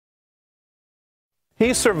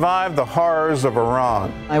He survived the horrors of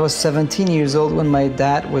Iran. I was 17 years old when my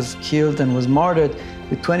dad was killed and was martyred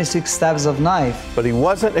with 26 stabs of knife. But he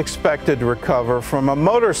wasn't expected to recover from a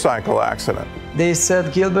motorcycle accident. They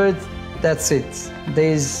said, Gilbert, that's it.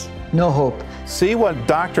 There's no hope. See what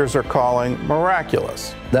doctors are calling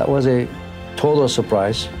miraculous. That was a total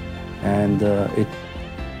surprise, and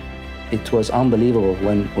it was unbelievable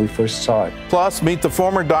when we first saw it. Plus, meet the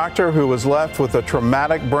former doctor who was left with a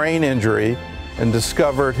traumatic brain injury and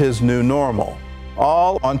discovered his new normal.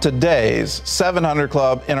 All on today's 700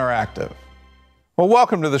 Club Interactive. Well,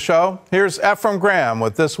 welcome to the show. Here's Ephraim Graham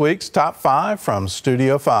with this week's Top 5 from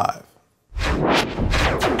Studio 5.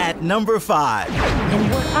 At number 5.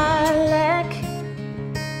 And what I lack,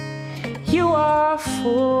 you are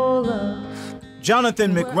full of.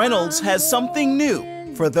 Jonathan McReynolds has something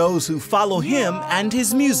new for those who follow him and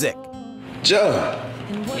his music. John.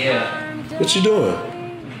 Yeah. What you doing?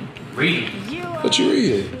 Reading. What you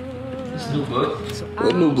reading? This new book.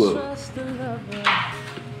 What new book?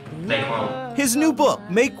 Make Room. His new book,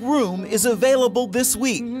 Make Room, is available this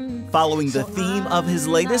week, following the theme of his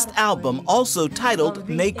latest album, also titled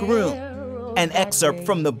Make Room. An excerpt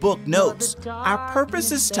from the book notes, our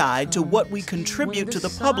purpose is tied to what we contribute to the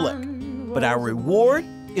public, but our reward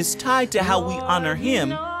is tied to how we honor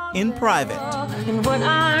him in private. And what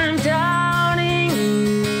I'm doubting,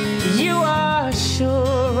 you are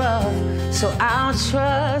sure of. So I'll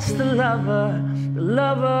trust the lover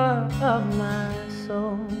of my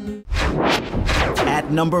soul. At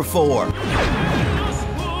number 4.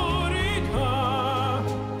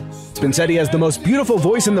 It's been said he has the most beautiful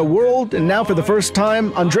voice in the world, and now for the first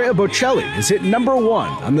time, Andrea Bocelli has hit number 1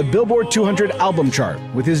 on the Billboard 200 album chart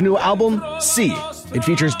with his new album, See. It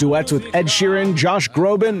features duets with Ed Sheeran, Josh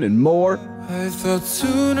Groban, and more. I thought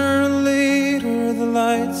sooner or later the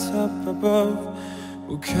lights up above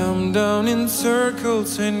will come down in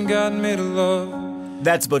circles and God made a love.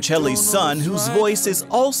 That's Bocelli's son, whose voice is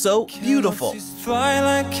also beautiful. Fly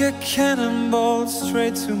like a cannonball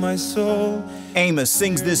straight to my soul. Amos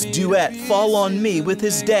sings this duet, Fall on Me, with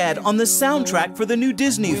his dad on the soundtrack for the new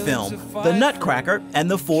Disney film, The Nutcracker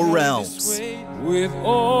and the Four Realms. With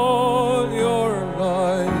all your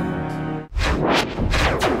light.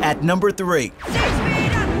 At number 3.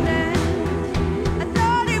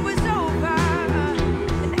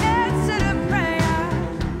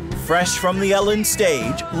 Fresh from the Ellen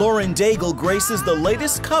stage, Lauren Daigle graces the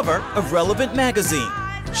latest cover of Relevant magazine,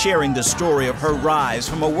 sharing the story of her rise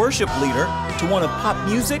from a worship leader to one of pop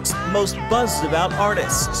music's most buzzed-about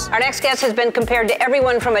artists. Our next guest has been compared to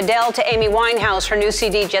everyone from Adele to Amy Winehouse. Her new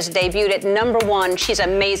CD just debuted at number 1. She's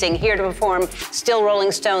amazing. Here to perform Still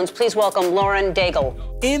Rolling Stones. Please welcome Lauren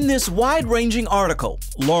Daigle. In this wide-ranging article,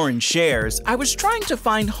 Lauren shares, I was trying to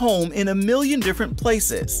find home in a million different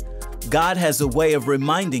places. God has a way of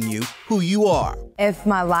reminding you who you are. If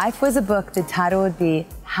my life was a book, the title would be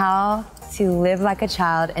How to Live Like a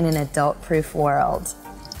Child in an Adult-Proof World.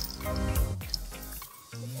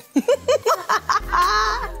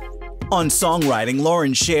 On songwriting,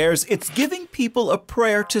 Lauren shares it's giving people a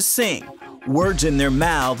prayer to sing, words in their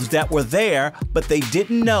mouths that were there, but they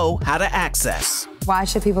didn't know how to access. Why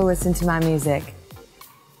should people listen to my music?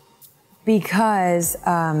 Because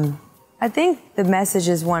I think the message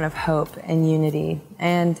is one of hope and unity.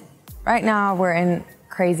 And right now we're in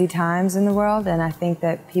crazy times in the world, and I think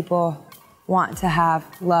that people want to have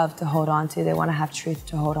love to hold on to. They want to have truth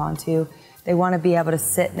to hold on to. They want to be able to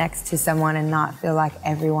sit next to someone and not feel like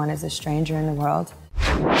everyone is a stranger in the world.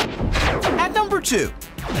 At number 2.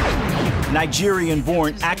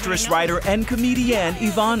 Nigerian-born actress, writer, and comedian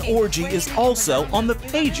Yvonne Orji is also on the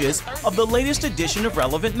pages of the latest edition of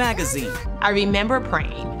Relevant magazine. I remember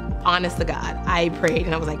praying, honest to God. I prayed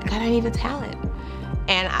and I was like, God, I need a talent.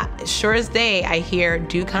 And sure as day, I hear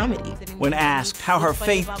do comedy. When asked how her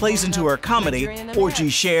faith plays into her comedy, Orji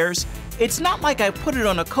shares, it's not like I put it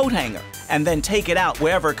on a coat hanger and then take it out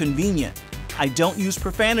wherever convenient. I don't use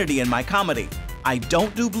profanity in my comedy. I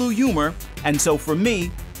don't do blue humor, and so for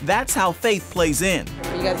me, that's how faith plays in.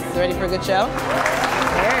 You guys ready for a good show?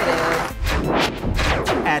 There it is.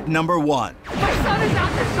 At number 1. My son is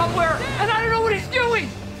out there somewhere, and I don't know what he's doing.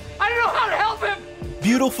 I don't know how to help him.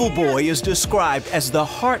 Beautiful Boy is described as the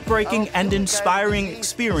heartbreaking and inspiring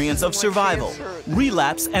experience of survival,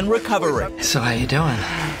 relapse, and recovery. So how you doing?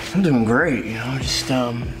 I'm doing great, you know, just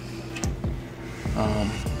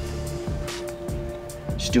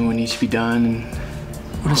doing what needs to be done.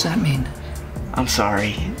 What does that mean? I'm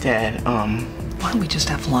sorry, Dad, Why don't we just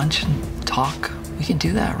have lunch and talk? We can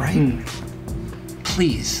do that, right?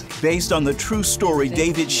 Please. Based on the true story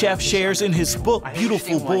David Sheff shares in his book,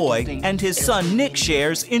 Beautiful Boy, and his son Nick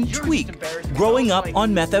shares in Tweak, growing up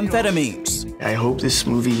on methamphetamines. I hope this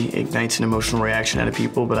movie ignites an emotional reaction out of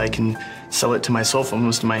people, but I can sell it to myself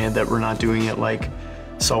almost in my head that we're not doing it like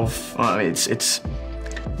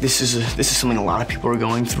this is something a lot of people are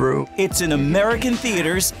going through. It's in American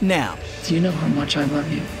theaters now. Do you know how much I love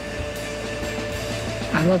you?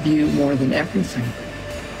 I love you more than everything.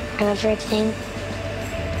 Everything.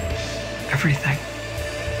 Everything.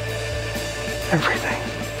 Everything.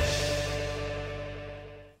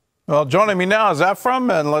 Well, joining me now is Ephraim,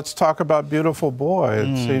 and let's talk about Beautiful Boy.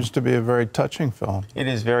 It seems to be a very touching film. It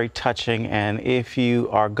is very touching, and if you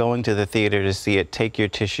are going to the theater to see it, take your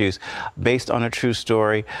tissues. Based on a true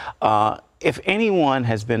story. If anyone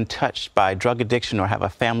has been touched by drug addiction or have a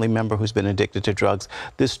family member who's been addicted to drugs,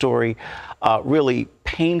 this story really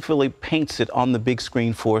painfully paints it on the big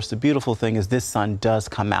screen for us. The beautiful thing is this son does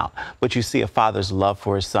come out, but you see a father's love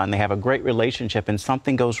for his son. They have a great relationship, and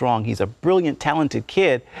something goes wrong. He's a brilliant, talented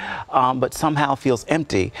kid, but somehow feels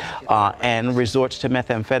empty and resorts to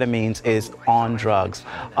methamphetamines, is on drugs.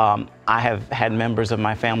 I have had members of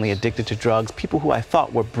my family addicted to drugs, people who I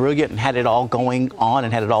thought were brilliant and had it all going on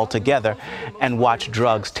and had it all together, and watch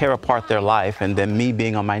drugs tear apart their life, and then me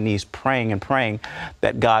being on my knees praying and praying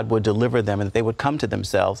that God would deliver them and that they would come to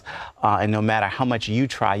themselves. And no matter how much you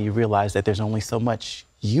try, you realize that there's only so much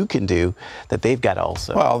you can do that they've got to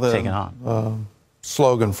also take it on.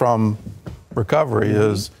 Slogan from recovery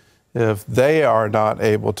is, if they are not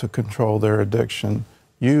able to control their addiction,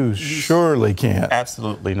 you surely can't.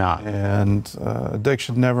 Absolutely not. And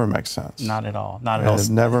addiction never makes sense. Not at all. Not at all. It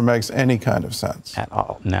never makes any kind of sense. At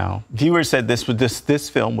all. No. Viewers said this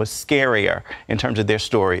film was scarier in terms of their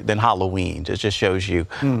story than Halloween. It just shows you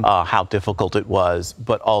how difficult it was,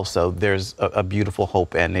 but also there's a beautiful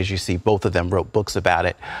hope. And as you see, both of them wrote books about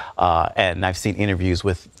it. And I've seen interviews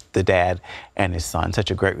with the dad and his son.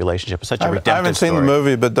 Such a great relationship. Such a redemptive story. I haven't seen the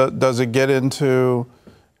movie, but does it get into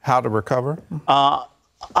how to recover?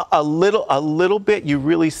 A little bit. You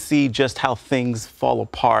really see just how things fall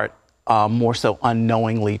apart, more so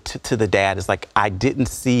unknowingly to the dad. It's like, I didn't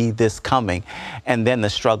see this coming. And then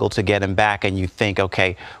the struggle to get him back, and you think,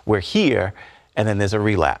 okay, we're here, and then there's a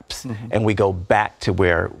relapse. And we go back to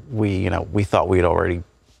where we thought we'd already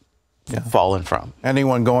fallen from.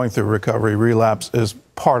 Anyone going through recovery, relapse is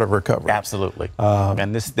part of recovery. Absolutely.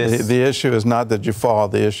 And the issue is not that you fall.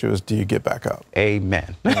 The issue is, do you get back up?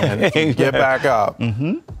 Amen. And if you get back up,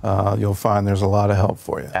 you'll find there's a lot of help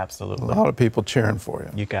for you. Absolutely. A lot of people cheering for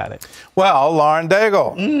you. You got it. Well, Lauren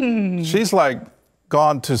Daigle, she's like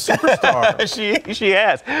gone to superstar. She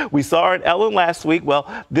has. We saw her at Ellen last week. Well,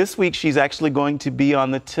 this week she's actually going to be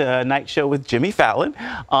on the Tonight Show with Jimmy Fallon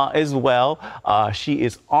as well. She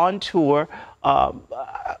is on tour.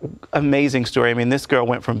 Amazing story. I mean, this girl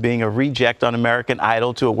went from being a reject on American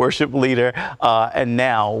Idol to a worship leader, and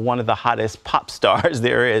now one of the hottest pop stars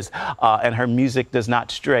there is. And her music does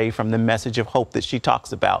not stray from the message of hope that she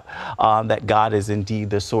talks about, that God is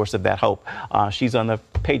indeed the source of that hope. She's on the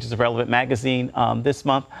pages of Relevant magazine this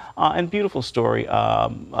month, and beautiful story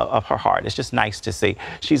of her heart. It's just nice to see.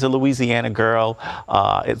 She's a Louisiana girl.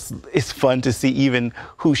 It's fun to see even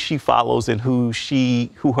who she follows and who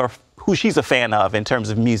she's a fan of in terms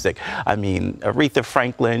of music. I mean, Aretha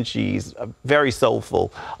Franklin, she's very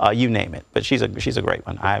soulful, you name it. But she's a great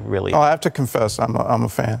one. I really... Oh, I have to confess, I'm a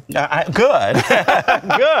fan. Good. Good.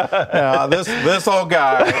 Yeah, this old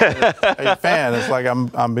guy, a fan. It's like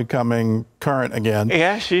I'm becoming current again.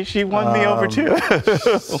 Yeah, she won me over too.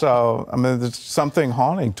 So, I mean, there's something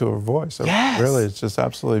haunting to her voice. Yes. Really, it's just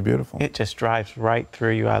absolutely beautiful. It just drives right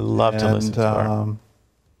through you. I love to listen to her.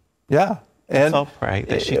 Yeah. And so right,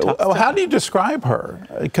 that she talks how do you describe her?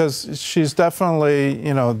 Because she's definitely,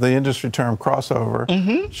 the industry term crossover.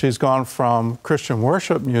 She's gone from Christian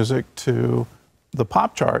worship music to the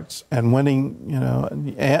pop charts and winning,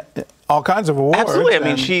 all kinds of awards. Absolutely. I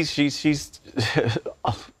mean, she's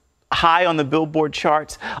high on the Billboard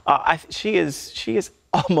charts. She is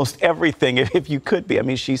almost everything, if you could be. I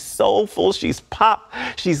mean, she's soulful, she's pop,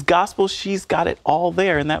 she's gospel, she's got it all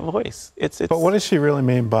there in that voice. But what does she really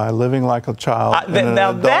mean by living like a child?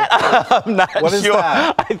 Now that, I'm not sure. What is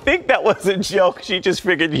that? I think that was a joke. She just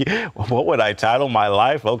figured, what would I title my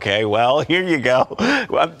life? Okay, well, here you go.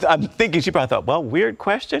 I'm thinking she probably thought, well, weird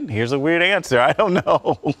question. Here's a weird answer. I don't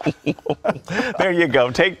know. There you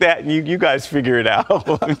go. Take that and you guys figure it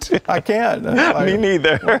out. I can't. Me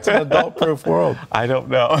neither. It's an adult-proof world. I don't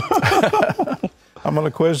know. I'm going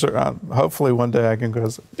to quiz her. Hopefully one day I can go.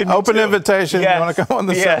 Open invitation. Yes. You want to come on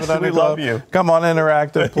the 700 we Club? love you. Come on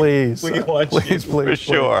Interactive, please. We want please, you, please, for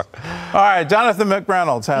sure. All right, Jonathan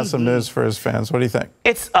McReynolds has some news for his fans. What do you think?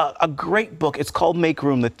 It's a great book. It's called Make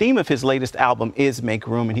Room. The theme of his latest album is Make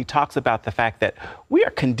Room, and he talks about the fact that we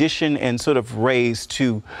are conditioned and sort of raised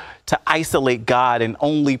to isolate God and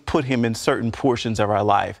only put him in certain portions of our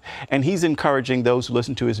life. And he's encouraging those who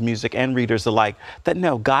listen to his music and readers alike that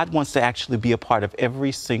no, God wants to actually be a part of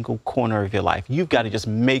every single corner of your life. You've got to just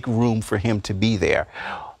make room for him to be there.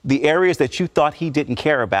 The areas that you thought he didn't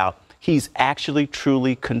care about, he's actually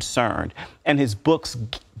truly concerned. And his book,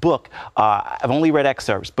 I've only read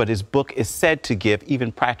excerpts, but his book is said to give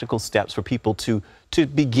even practical steps for people to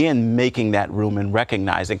begin making that room and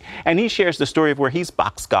recognizing. And he shares the story of where he's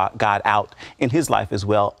boxed God out in his life as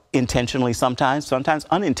well, intentionally sometimes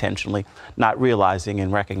unintentionally, not realizing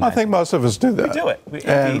and recognizing. I think most of us do that. We do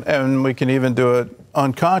it. And we can even do it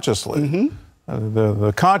unconsciously.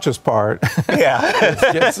 The conscious part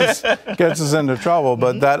gets us into trouble,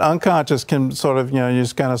 but that unconscious can sort of, you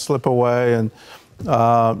just kind of slip away, and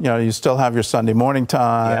you still have your Sunday morning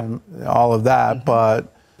time, all of that, but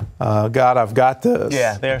God, I've got this.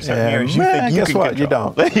 Yeah, there are certain areas you think you guess can what?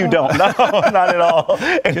 control. You don't. You don't. No, not at all.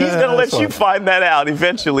 And he's going to let you find that out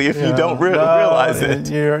eventually if you don't realize it.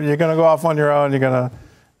 You're going to go off on your own. You're going to.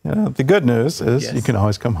 The good news is you can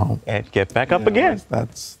always come home and get back up again.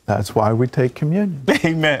 That's why we take communion.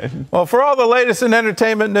 Amen. Well, for all the latest in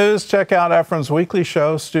entertainment news, check out Ephraim's weekly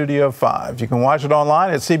show, Studio 5. You can watch it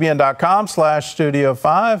online at cbn.com/Studio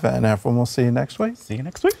 5, and Ephraim, we'll see you next week. See you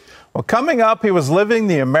next week. Well, coming up, he was living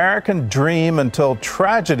the American dream until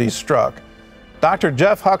tragedy struck. Dr.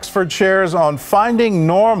 Jeff Huxford shares on finding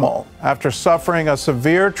normal after suffering a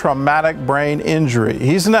severe traumatic brain injury.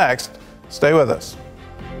 He's next. Stay with us.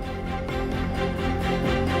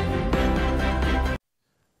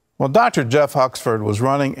 Well, Dr. Jeff Huxford was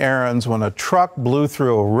running errands when a truck blew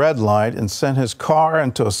through a red light and sent his car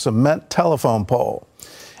into a cement telephone pole.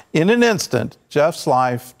 In an instant, Jeff's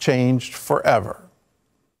life changed forever.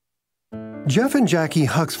 Jeff and Jackie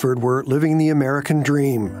Huxford were living the American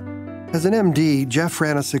dream. As an MD, Jeff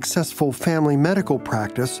ran a successful family medical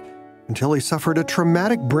practice until he suffered a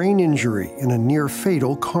traumatic brain injury in a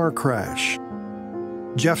near-fatal car crash.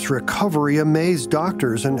 Jeff's recovery amazed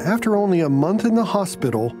doctors, and after only a month in the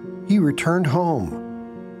hospital, he returned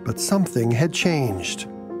home. But something had changed.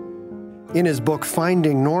 In his book,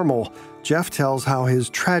 Finding Normal, Jeff tells how his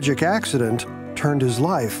tragic accident turned his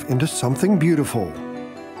life into something beautiful.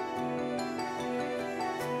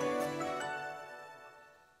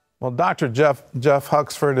 Well, Dr. Jeff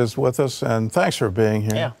Huxford is with us, and thanks for being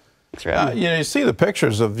here. Yeah, thanks for having me. You see the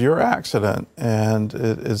pictures of your accident, and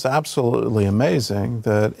it is absolutely amazing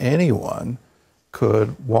that anyone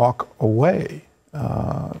could walk away.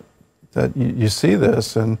 That you see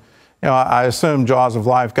this, and I assume Jaws of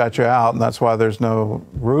Life got you out, and that's why there's no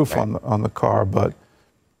roof on the car. But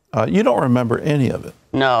you don't remember any of it.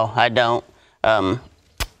 No, I don't.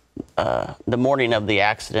 The morning of the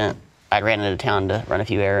accident, I ran into town to run a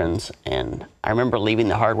few errands, and I remember leaving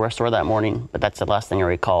the hardware store that morning. But that's the last thing I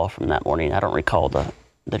recall from that morning. I don't recall the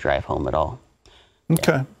drive home at all.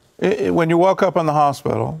 Okay. When you woke up in the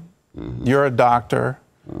hospital, you're a doctor.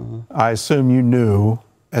 I assume you knew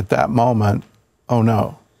at that moment, oh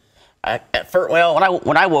no.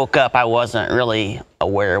 When I woke up, I wasn't really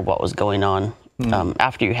aware of what was going on.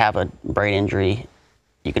 After you have a brain injury,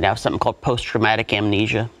 you can have something called post-traumatic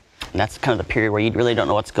amnesia. And that's kind of the period where you really don't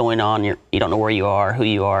know what's going on. You don't know where you are, who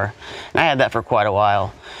you are. And I had that for quite a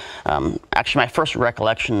while. Actually, my first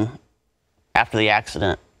recollection after the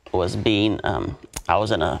accident was I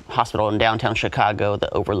was in a hospital in downtown Chicago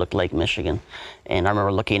that overlooked Lake Michigan. And I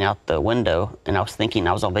remember looking out the window, and I was thinking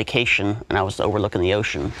I was on vacation, and I was overlooking the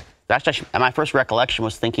ocean. Actually, my first recollection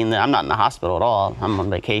was thinking that I'm not in the hospital at all. I'm on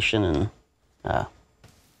vacation, and that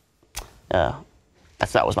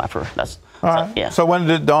was my first. So when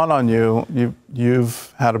did it dawn on you,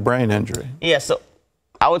 you've had a brain injury? Yeah, so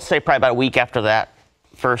I would say probably about a week after that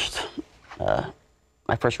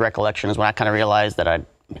my first recollection is when I kind of realized that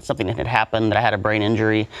something had happened, that I had a brain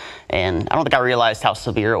injury, and I don't think I realized how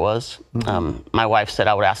severe it was. My wife said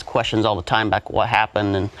I would ask questions all the time about what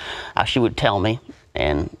happened, and she would tell me.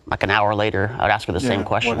 And like an hour later, I would ask her the same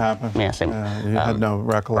question. What happened? Yeah, same. You had no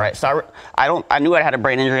recollection. Right. So I knew I had a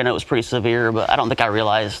brain injury and it was pretty severe, but I don't think I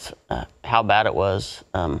realized how bad it was.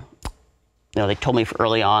 They told me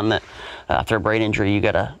early on that after a brain injury, you're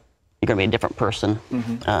gonna be a different person.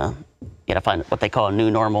 You gotta find what they call a new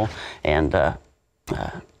normal, and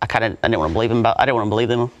I didn't want to believe him. I didn't want to believe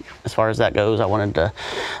them as far as that goes. I wanted to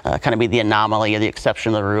kind of be the anomaly or the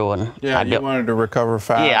exception of the rule. And yeah, you wanted to recover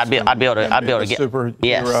fast. Yeah, I'd be able to get superhero.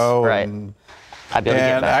 Yes, right. I'd be able to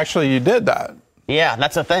get back. Actually, you did that. Yeah,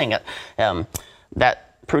 that's the thing.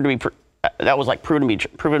 That proved to be that was like proven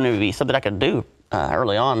to be something I could do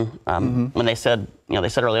early on. When they said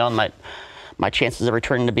early on my chances of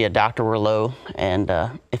returning to be a doctor were low, and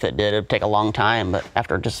if it did, it would take a long time. But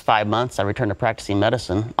after just 5 months, I returned to practicing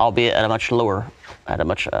medicine, albeit at a much smaller scale.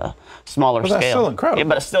 That's still incredible. Yeah,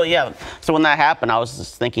 but it's still, yeah. So when that happened, I was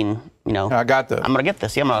just thinking, I got this. I'm going to get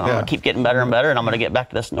this. Yeah, I'm going to keep getting better and better, and I'm going to get back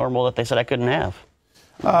to this normal that they said I couldn't have.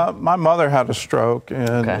 My mother had a stroke,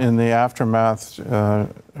 and in the aftermath,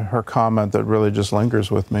 her comment that really just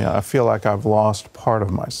lingers with me, I feel like I've lost part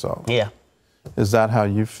of myself. Yeah. Is that how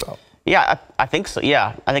you felt? Yeah, I think so.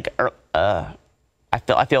 Yeah, I think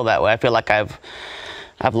I feel that way. I feel like I've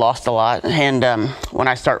lost a lot, and when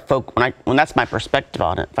I start when that's my perspective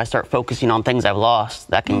on it. If I start focusing on things I've lost,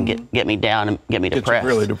 that can get me down and get me depressed. Get you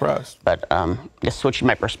really depressed. But just switching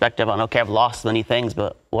my perspective on, okay, I've lost many things,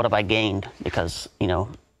 but what have I gained? Because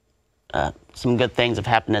some good things have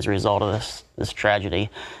happened as a result of this tragedy.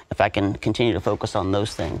 If I can continue to focus on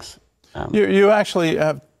those things. You actually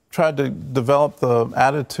have tried to develop the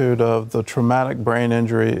attitude of the traumatic brain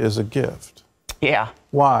injury is a gift. Yeah.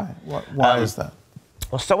 Why? Why is that?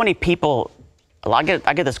 Well, so many people, I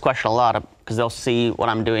get this question a lot because they'll see what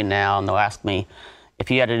I'm doing now and they'll ask me,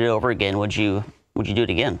 if you had to do it over again, would you do it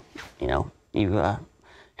again? You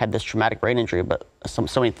had this traumatic brain injury, but so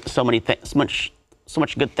many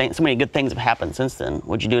good things have happened since then.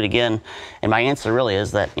 Would you do it again? And my answer really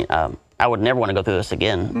is that I would never want to go through this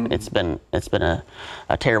again. It's been a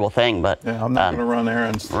terrible thing, but yeah, I'm not going to run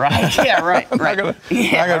errands. Right? Yeah, right. I'm not going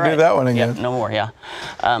to do that one again. Yeah, no more. Yeah,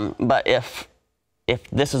 but if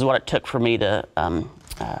this is what it took for me to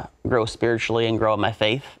grow spiritually and grow in my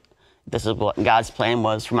faith, this is what God's plan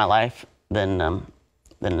was for my life, then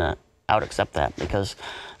I would accept that, because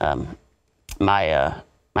my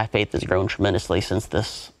faith has grown tremendously since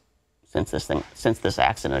this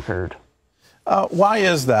accident occurred. Why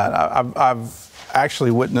is that? I've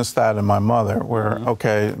actually witnessed that in my mother, where,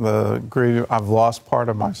 okay, the grief, I've lost part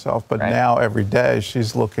of myself, but now every day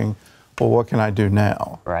she's looking, well, what can I do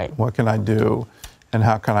now? Right. What can I do, and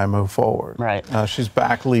how can I move forward? Right. She's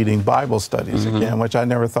back leading Bible studies again, which I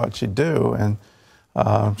never thought she'd do, and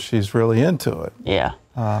she's really into it. Yeah.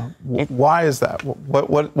 Why is that?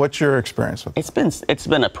 What's your experience with it? It's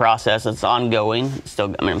been a process. It's ongoing.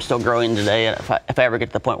 I'm still growing today. If I ever get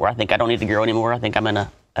to the point where I think I don't need to grow anymore, I think I'm in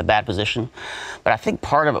a bad position. But I think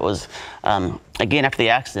part of it was, again, after the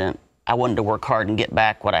accident, I wanted to work hard and get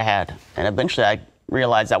back what I had. And eventually I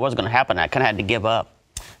realized that wasn't going to happen. I kind of had to give up.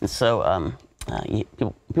 And so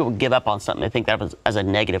people give up on something. They think that was as a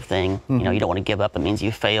negative thing. You don't want to give up. It means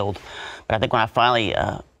you failed. But I think when I finally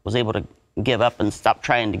was able to give up and stop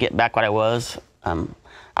trying to get back what I was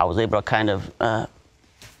able to kind of,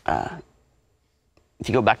 if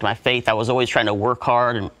you go back to my faith, I was always trying to work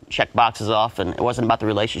hard and check boxes off, and it wasn't about the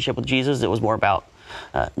relationship with Jesus. It was more about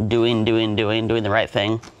doing the right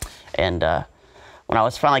thing. And when I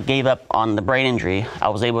was finally gave up on the brain injury, I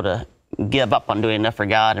was able to give up on doing enough for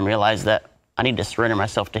God and realize that I need to surrender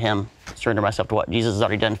myself to Him, surrender myself to what Jesus has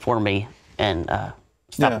already done for me, and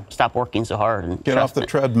stop working so hard and get off the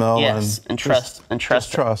treadmill. Yes, and trust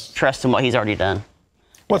in what He's already done.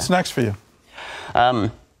 What's next for you?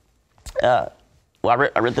 Well,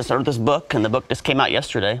 I read this book, and the book just came out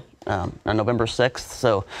yesterday, on November 6th.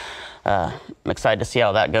 So I'm excited to see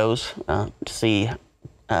how that goes, to see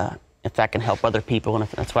if that can help other people. And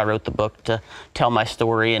that's why I wrote the book, to tell my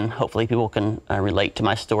story, and hopefully people can relate to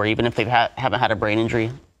my story, even if they haven't had a brain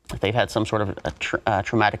injury. If they've had some sort of a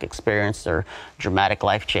traumatic experience or dramatic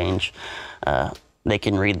life change, they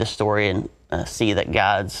can read the story and see that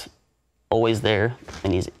God's always there.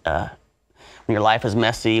 And He's when your life is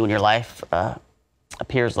messy, when your life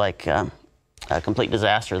appears like a complete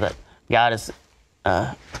disaster, that God is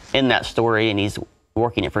in that story and He's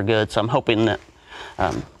working it for good. So I'm hoping that.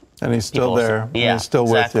 And He's still there. Yeah, He's still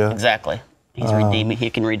with you. Exactly. He's redeeming. He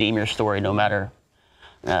can redeem your story no matter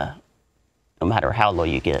how low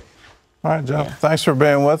you get. All right, Jeff, thanks for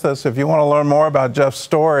being with us. If you want to learn more about Jeff's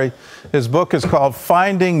story, his book is called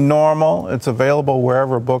Finding Normal. It's available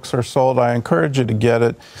wherever books are sold. I encourage you to get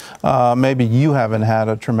it. Maybe you haven't had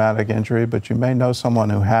a traumatic injury, but you may know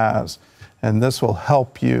someone who has, and this will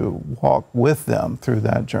help you walk with them through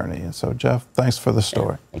that journey. And so, Jeff, thanks for the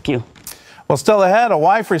story. Thank you. Well, still ahead, a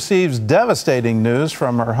wife receives devastating news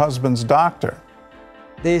from her husband's doctor.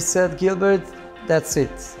 They said, Gilbert, that's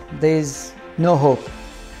it. There's no hope.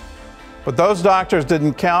 But those doctors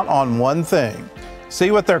didn't count on one thing.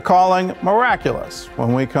 See what they're calling miraculous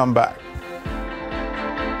when we come back.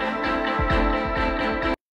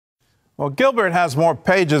 Well, Gilbert has more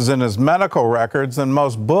pages in his medical records than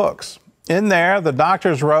most books. In there, the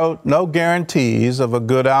doctors wrote no guarantees of a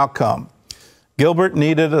good outcome. Gilbert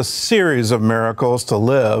needed a series of miracles to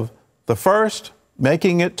live. The first,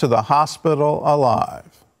 making it to the hospital alive.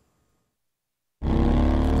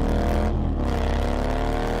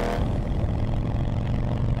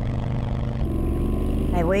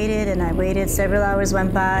 I waited and I waited. Several hours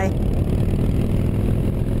went by.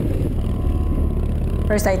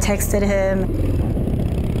 First I texted him,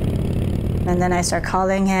 and then I start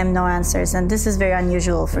calling him, no answers. And this is very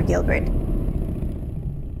unusual for Gilbert.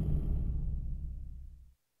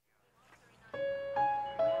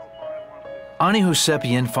 Ani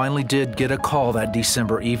Housepian finally did get a call that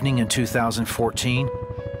December evening in 2014.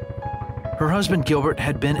 Her husband Gilbert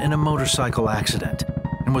had been in a motorcycle accident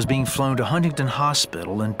and was being flown to Huntington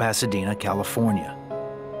Hospital in Pasadena, California.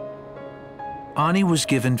 Ani was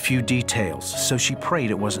given few details, so she prayed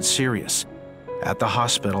it wasn't serious. At the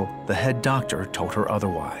hospital, the head doctor told her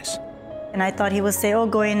otherwise. And I thought he would say, oh,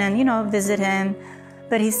 go in and, visit him.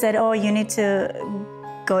 But he said, oh, you need to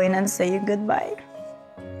go in and say your goodbye.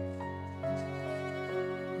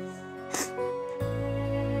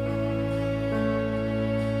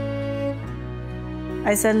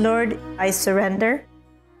 I said, Lord, I surrender.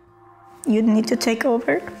 You need to take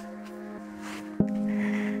over.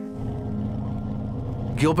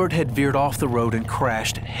 Gilbert had veered off the road and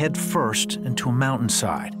crashed head first into a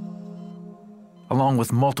mountainside. Along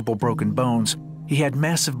with multiple broken bones, he had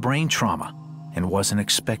massive brain trauma and wasn't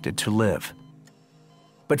expected to live.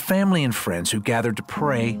 But family and friends who gathered to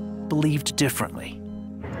pray believed differently.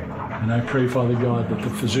 And I pray, Father God, that the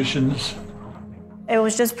physicians... I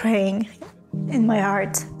was just praying in my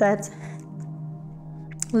heart that,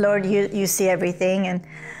 Lord, you see everything and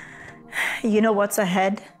you know what's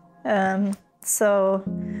ahead. So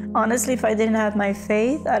honestly, if I didn't have my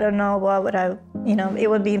faith, I don't know what would I, it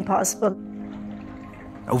would be impossible.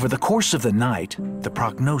 Over the course of the night, the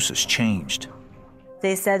prognosis changed.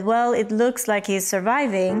 They said, well, it looks like he's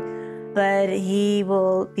surviving, but he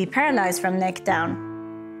will be paralyzed from neck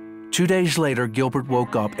down. 2 days later, Gilbert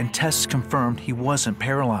woke up and tests confirmed he wasn't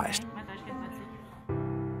paralyzed.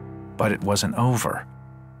 But it wasn't over.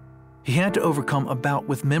 He had to overcome a bout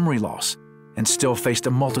with memory loss and still faced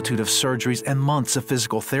a multitude of surgeries and months of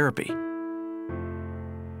physical therapy.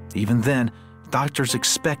 Even then, doctors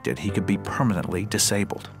expected he could be permanently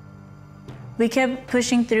disabled. We kept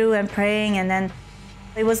pushing through and praying, and then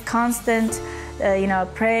it was constant,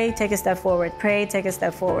 pray, take a step forward, pray, take a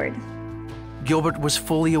step forward. Gilbert was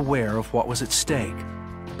fully aware of what was at stake,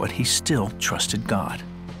 but he still trusted God.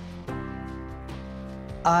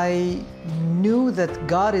 I knew that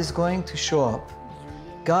God is going to show up.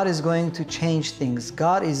 God is going to change things.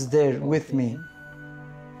 God is there with me.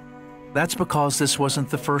 That's because this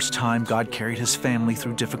wasn't the first time God carried his family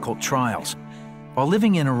through difficult trials. While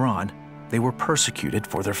living in Iran, they were persecuted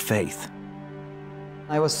for their faith.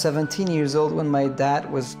 I was 17 years old when my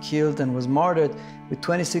dad was killed and was martyred with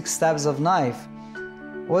 26 stabs of knife.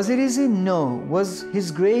 Was it easy? No. Was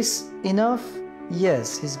His grace enough?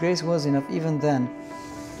 Yes, His grace was enough even then.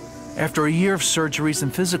 After a year of surgeries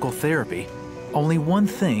and physical therapy, only one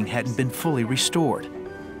thing hadn't been fully restored.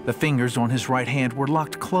 The fingers on his right hand were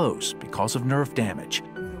locked closed because of nerve damage.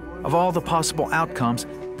 Of all the possible outcomes,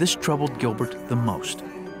 this troubled Gilbert the most.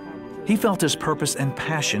 He felt his purpose and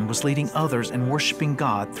passion was leading others in worshiping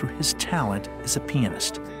God through his talent as a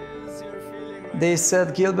pianist. They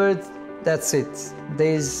said, Gilbert, that's it.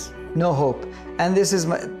 There's no hope. And this is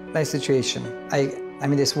my situation.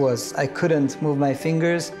 I couldn't move my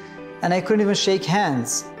fingers, and I couldn't even shake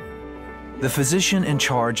hands. The physician in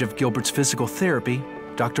charge of Gilbert's physical therapy,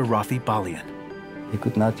 Dr. Rafi Balian. He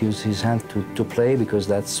could not use his hand to play because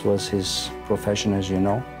that was his profession, as you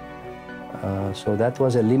know. So that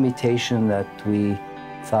was a limitation that we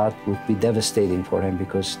thought would be devastating for him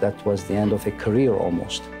because that was the end of a career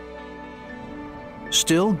almost.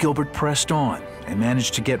 Still, Gilbert pressed on and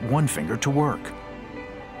managed to get one finger to work.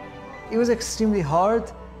 It was extremely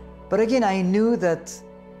hard, but again, I knew that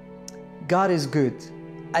God is good.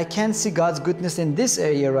 I can't see God's goodness in this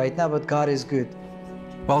area right now, but God is good.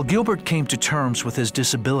 While Gilbert came to terms with his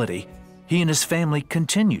disability, he and his family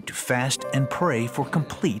continued to fast and pray for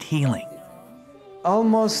complete healing.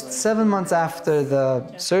 Almost 7 months after the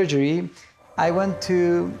surgery, I went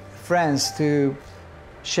to France to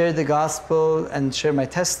share the gospel and share my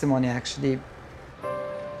testimony, actually.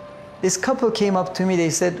 This couple came up to me,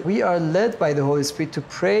 they said, we are led by the Holy Spirit to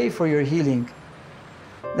pray for your healing.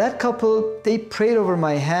 That couple, they prayed over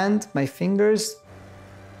my hand, my fingers.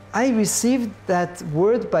 I received that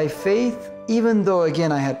word by faith, even though,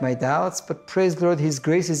 again, I had my doubts, but praise the Lord, His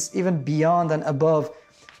grace is even beyond and above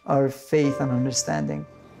our faith and understanding.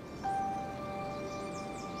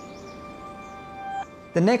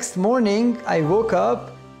 The next morning, I woke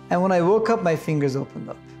up, and when I woke up, my fingers opened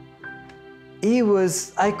up.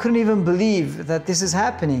 I couldn't even believe that this is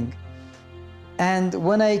happening. And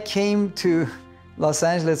when I came to Los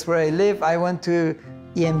Angeles, where I live, I went to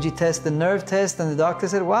EMG test, the nerve test, and the doctor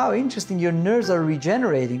said, wow, interesting, your nerves are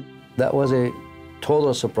regenerating. That was a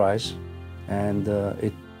total surprise, and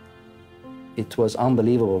it was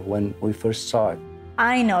unbelievable when we first saw it.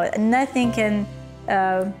 I know nothing can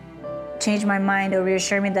change my mind or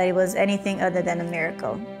reassure me that it was anything other than a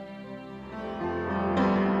miracle.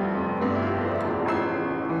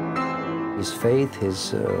 His faith,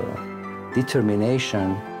 his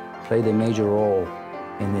determination played a major role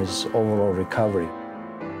in his overall recovery.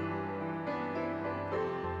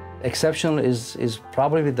 Exceptional is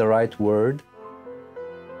probably the right word.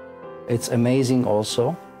 It's amazing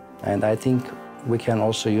also, and I think we can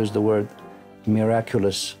also use the word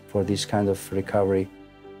miraculous for this kind of recovery.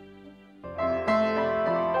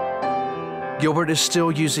 Gilbert is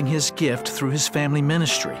still using his gift through his family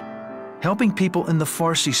ministry, helping people in the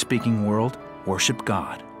Farsi-speaking world worship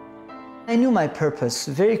God. I knew my purpose,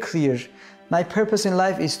 very clear. My purpose in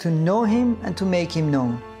life is to know Him and to make Him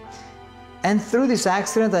known. And through this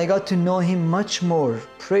accident, I got to know Him much more.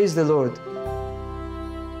 Praise the Lord.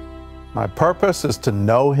 My purpose is to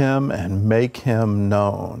know Him and make Him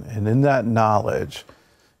known. And in that knowledge,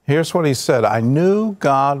 here's what he said: I knew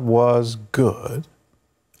God was good.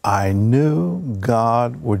 I knew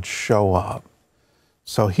God would show up.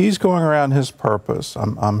 So he's going around his purpose.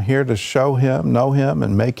 I'm here to show Him, know Him,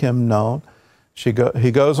 and make Him known. He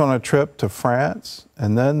goes on a trip to France,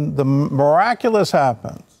 and then the miraculous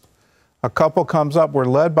happens. A couple comes up, we're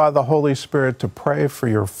led by the Holy Spirit to pray for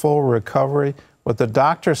your full recovery. What the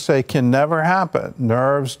doctors say can never happen.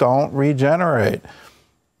 Nerves don't regenerate.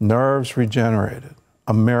 Nerves regenerated.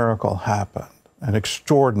 A miracle happened, an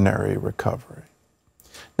extraordinary recovery.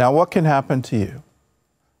 Now, what can happen to you?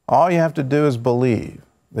 All you have to do is believe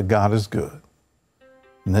that God is good,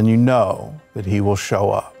 and then you know that He will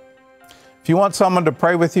show up. If you want someone to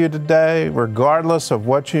pray with you today, regardless of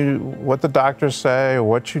what the doctors say or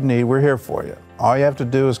what you need, we're here for you. All you have to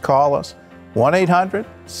do is call us,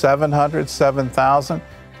 1-800-700-7000,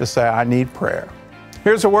 to say, I need prayer.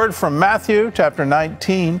 Here's a word from Matthew chapter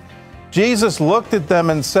 19. Jesus looked at them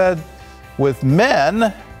and said, with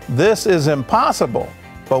men, this is impossible,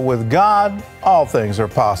 but with God, all things are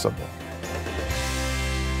possible.